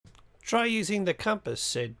Try using the compass,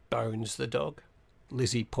 said Bones the dog.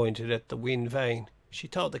 Lizzie pointed at the wind vane. She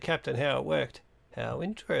told the captain how it worked. How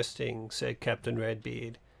interesting, said Captain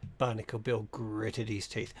Redbeard. Barnacle Bill gritted his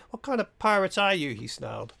teeth. What kind of pirates are you? He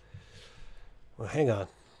snarled. Well, hang on.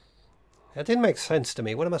 That didn't make sense to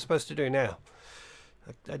me. What am I supposed to do now?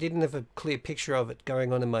 I didn't have a clear picture of it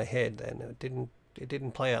going on in my head, and it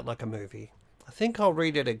didn't play out like a movie. I think I'll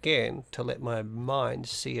read it again to let my mind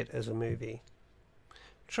see it as a movie.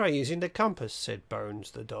 Try using the compass, said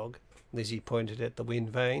Bones the dog. Lizzie pointed at the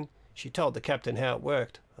wind vane. She told the captain how it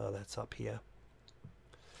worked. Oh, that's up here.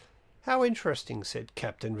 How interesting, said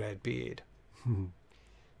Captain Redbeard.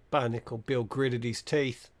 Barnacle Bill gritted his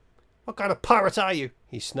teeth. What kind of pirate are you?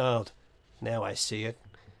 He snarled. Now I see it.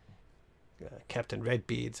 Captain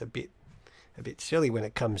Redbeard's a bit silly when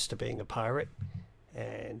it comes to being a pirate.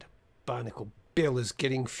 And Barnacle Bill is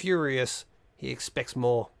getting furious. He expects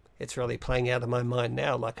more. It's really playing out of my mind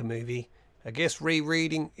now like a movie. I guess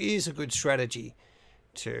rereading is a good strategy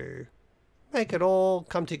to make it all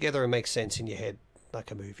come together and make sense in your head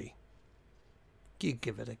like a movie. You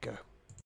give it a go.